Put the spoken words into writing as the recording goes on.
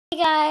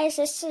guys,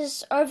 this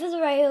is Over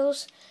the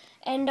Rails,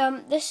 and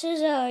this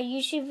is a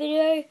YouTube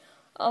video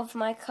of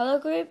my color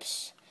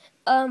groups.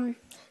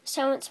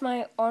 So it's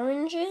my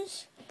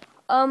oranges.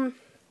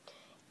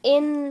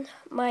 In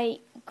my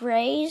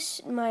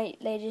grays, my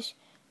latest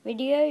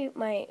video,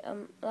 my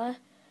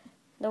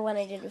the one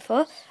I did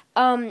before.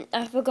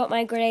 I forgot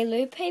my grey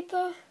loo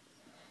paper,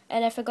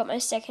 and I forgot my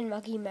second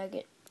muggy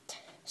maggot.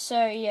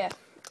 So yeah.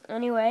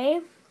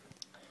 Anyway,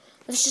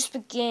 let's just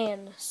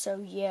begin.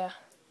 So yeah.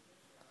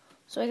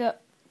 So I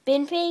got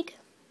bin pig,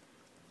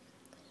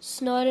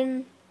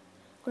 snodden,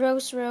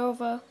 gross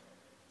rover,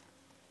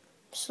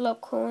 slop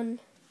corn,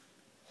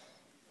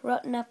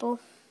 rotten apple,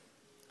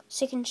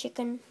 sickened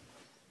chicken,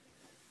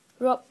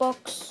 rot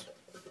box,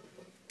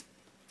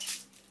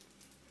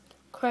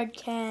 crud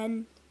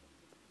can,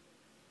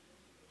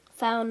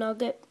 foul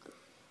nugget,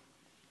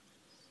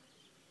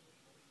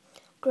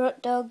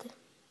 grot dog,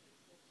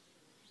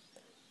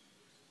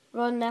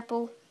 rotten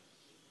apple,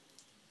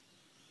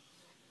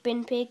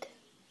 bin pig,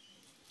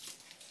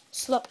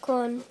 slop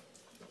corn,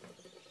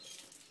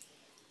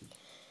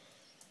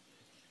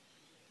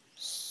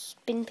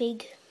 bin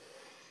pig,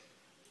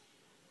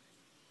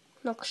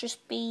 noxious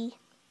bee,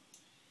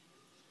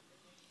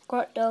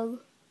 grot dog,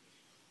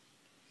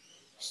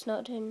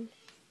 snotten,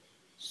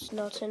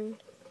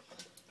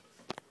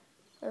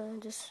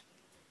 just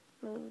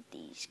move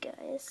these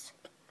guys.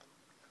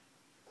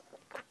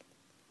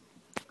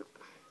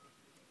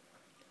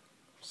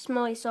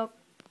 Smelly sock,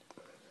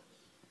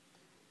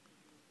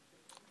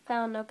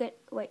 foul nugget,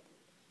 wait.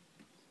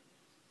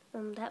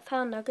 That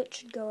foul nugget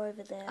should go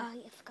over there. Oh,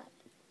 yeah, I forgot.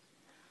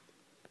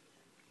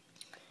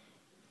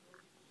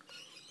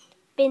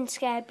 Bin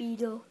scab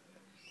beetle,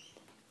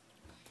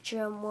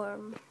 germ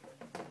worm.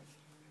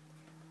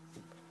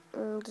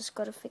 Just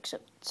gotta fix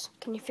up.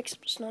 Can you fix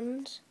up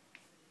snoddens?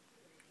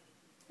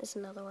 There's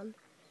another one.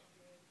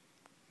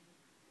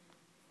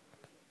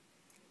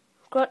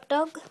 Grot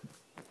dog,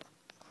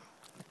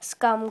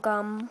 scum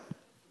gum.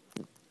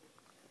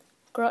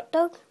 Grot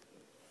dog,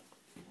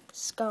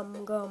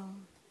 scum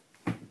gum.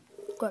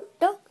 Grot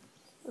dog,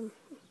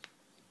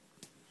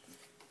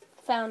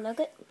 foul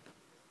nugget,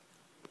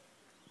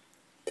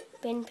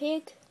 bin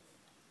pig,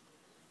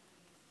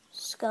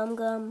 scum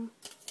gum,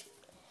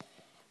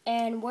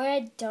 and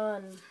we're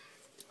done.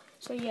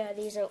 So yeah,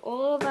 these are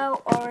all of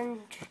our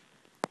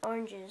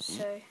oranges.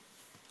 So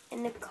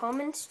in the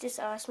comments, just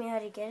ask me how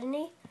to get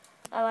any.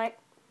 I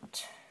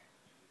liked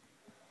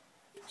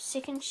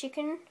sickened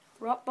chicken,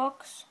 rot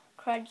box,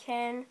 crud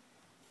can,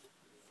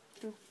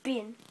 and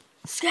bin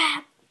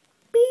scab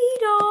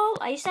beetle.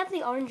 I used to have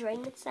the orange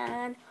rainbow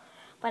sign,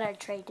 but I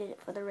traded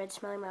it for the red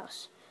smelly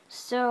mouse.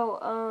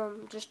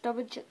 So just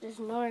double check there's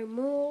no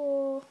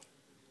more.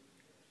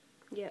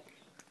 Yep.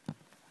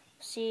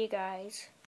 See you guys.